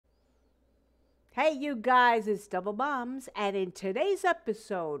Hey, you guys, it's Double Bombs, and in today's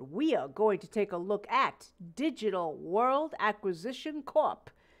episode, we are going to take a look at Digital World Acquisition Corp,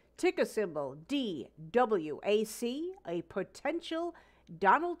 ticker symbol DWAC, a potential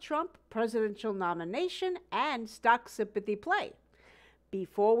Donald Trump presidential nomination and stock sympathy play.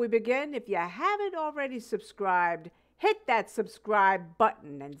 Before we begin, if you haven't already subscribed, hit that subscribe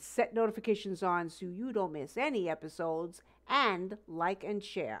button and set notifications on so you don't miss any episodes, and like and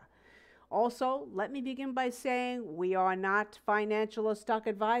share. Also, let me begin by saying we are not financial or stock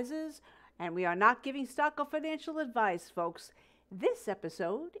advisors, and we are not giving stock or financial advice, folks. This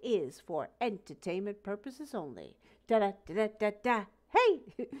episode is for entertainment purposes only. Da-da-da-da-da-da.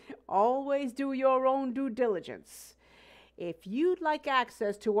 Hey, always do your own due diligence. If you'd like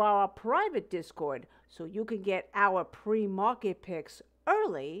access to our private Discord so you can get our pre-market picks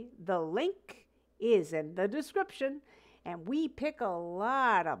early, the link is in the description. And we pick a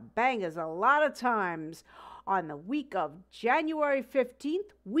lot of bangers a lot of times. On the week of January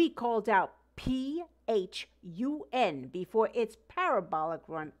 15th, we called out PHUN before its parabolic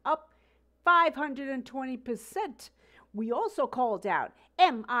run up 520%. We also called out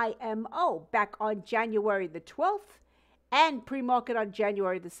MIMO back on January the 12th and pre-market on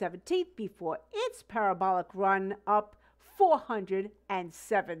January the 17th before its parabolic run up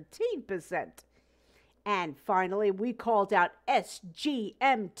 417%. And finally, we called out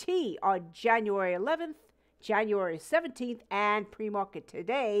SGMT on January 11th, January 17th, and pre-market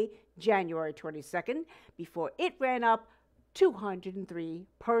today, January 22nd, before it ran up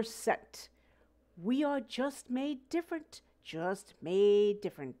 203%. We are just made different,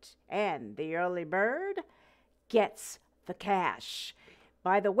 and the early bird gets the cash.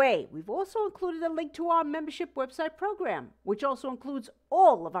 By the way, we've also included a link to our membership website program, which also includes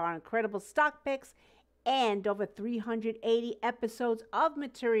all of our incredible stock picks and over 380 episodes of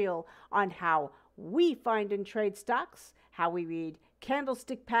material on how we find and trade stocks, how we read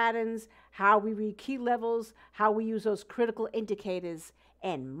candlestick patterns, how we read key levels, how we use those critical indicators,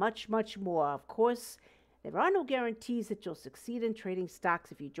 and much, much more. Of course, there are no guarantees that you'll succeed in trading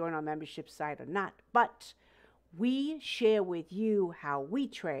stocks if you join our membership site or not, but we share with you how we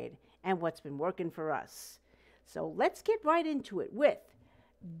trade and what's been working for us. So let's get right into it with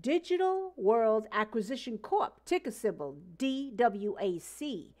Digital World Acquisition Corp, ticker symbol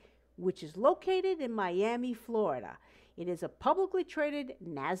DWAC, which is located in Miami, Florida. It is a publicly traded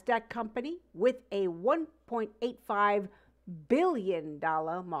NASDAQ company with a $1.85 billion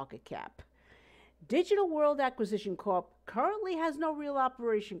market cap. Digital World Acquisition Corp currently has no real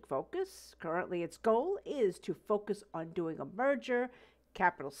operation focus. Currently, its goal is to focus on doing a merger,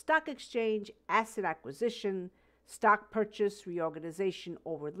 capital stock exchange, asset acquisition, stock purchase, reorganization,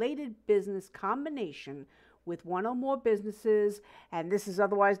 or related business combination with one or more businesses, and this is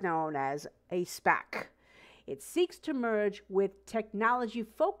otherwise known as a SPAC. It seeks to merge with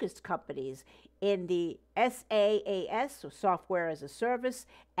technology-focused companies in the SaaS, or software as a service,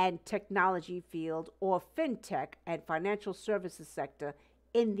 and technology field, or fintech and financial services sector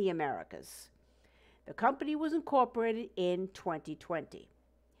in the Americas. The company was incorporated in 2020.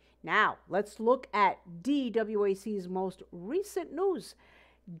 Now, let's look at DWAC's most recent news.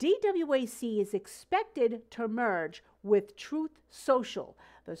 DWAC is expected to merge with Truth Social,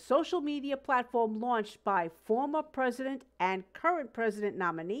 the social media platform launched by former president and current president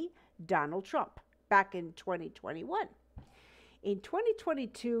nominee Donald Trump back in 2021. In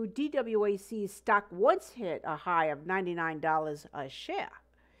 2022, DWAC's stock once hit a high of $99 a share.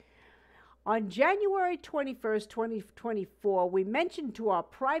 On January 21st, 2024, we mentioned to our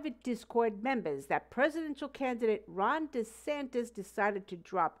private Discord members that presidential candidate Ron DeSantis decided to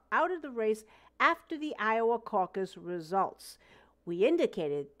drop out of the race after the Iowa caucus results. We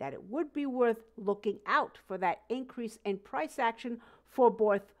indicated that it would be worth looking out for that increase in price action for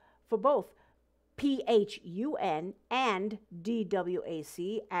both PHUN and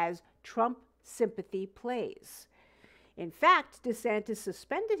DWAC as Trump sympathy plays. In fact, DeSantis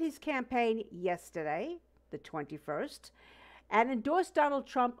suspended his campaign yesterday, the 21st, and endorsed Donald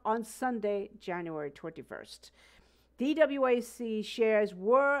Trump on Sunday, January 21st. DWAC shares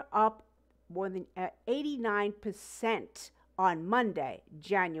were up more than 89% on Monday,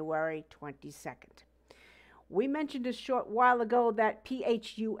 January 22nd. We mentioned a short while ago that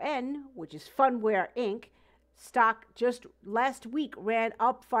PHUN, which is Funware Inc., stock just last week ran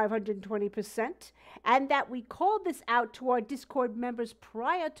up 520%, and that we called this out to our Discord members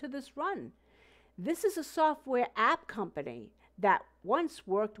prior to this run. This is a software app company that once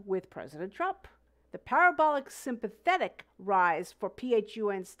worked with President Trump. The parabolic sympathetic rise for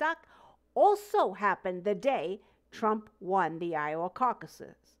PHUN stock also happened the day Trump won the Iowa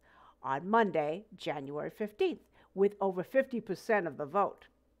caucuses. on Monday, January 15th, with over 50% of the vote.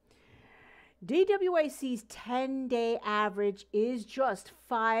 DWAC's 10-day average is just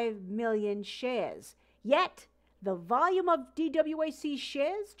 5 million shares. Yet, the volume of DWAC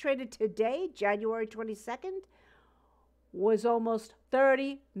shares traded today, January 22nd, was almost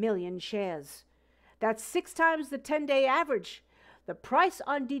 30 million shares. That's 6 times the 10-day average. The price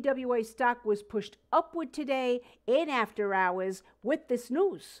on DWA stock was pushed upward today in after hours with this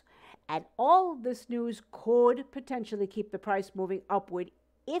news. And all this news could potentially keep the price moving upward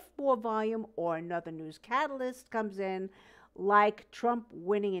if more volume or another news catalyst comes in, like Trump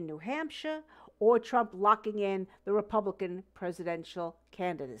winning in New Hampshire or Trump locking in the Republican presidential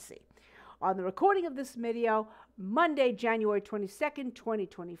candidacy. On the recording of this video, Monday, January 22nd,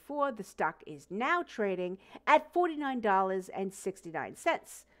 2024, the stock is now trading at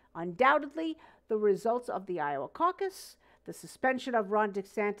 $49.69. Undoubtedly, the results of the Iowa caucus, the suspension of Ron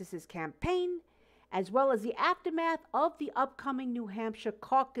DeSantis' campaign, as well as the aftermath of the upcoming New Hampshire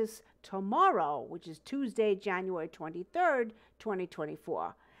caucus tomorrow, which is Tuesday, January 23rd,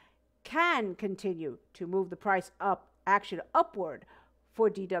 2024, can continue to move the price upward for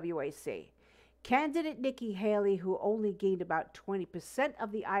DWAC. Candidate Nikki Haley, who only gained about 20%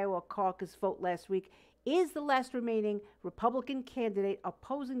 of the Iowa caucus vote last week, is the last remaining Republican candidate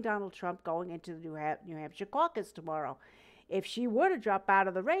opposing Donald Trump going into the New Hampshire caucus tomorrow. If she were to drop out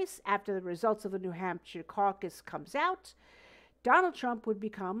of the race after the results of the New Hampshire caucus comes out, Donald Trump would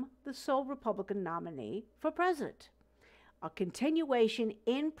become the sole Republican nominee for president. A continuation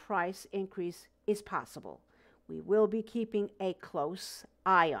in price increase is possible. We will be keeping a close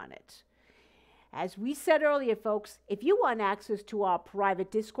eye on it. As we said earlier, folks, if you want access to our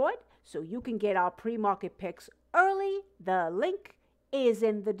private Discord so you can get our pre-market picks early, the link is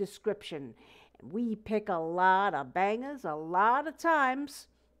in the description. And we pick a lot of bangers a lot of times.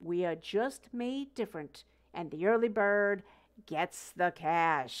 We are just made different, and the early bird gets the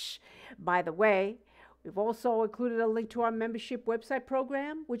cash. By the way, we've also included a link to our membership website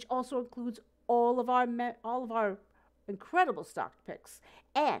program, which also includes all of our incredible stock picks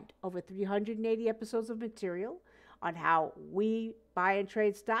and over 380 episodes of material on how we buy and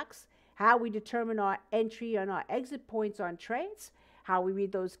trade stocks, how we determine our entry and our exit points on trades, how we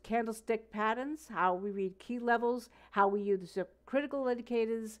read those candlestick patterns, how we read key levels, how we use the critical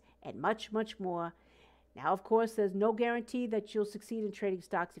indicators, and much, much more. Now, of course, there's no guarantee that you'll succeed in trading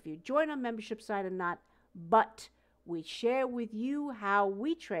stocks if you join our membership site or not, but we share with you how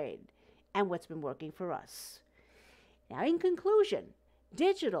we trade and what's been working for us. Now, in conclusion,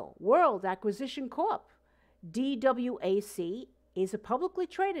 Digital World Acquisition Corp, DWAC, is a publicly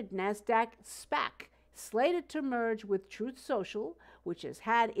traded NASDAQ SPAC slated to merge with Truth Social, which has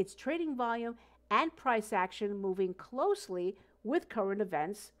had its trading volume and price action moving closely with current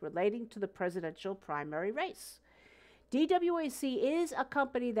events relating to the presidential primary race. DWAC is a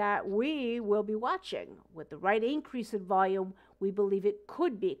company that we will be watching. With the right increase in volume, we believe it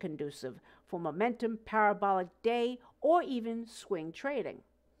could be conducive for momentum, parabolic day, or even swing trading.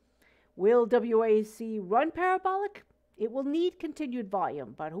 Will WAC run parabolic? It will need continued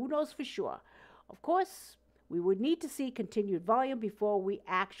volume, but who knows for sure? Of course, we would need to see continued volume before we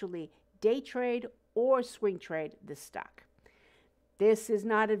actually day trade or swing trade this stock. This is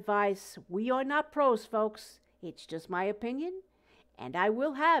not advice. We are not pros, folks. It's just my opinion, and I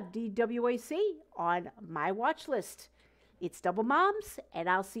will have DWAC on my watch list. It's Double Moms, and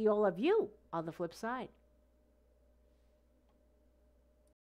I'll see all of you on the flip side.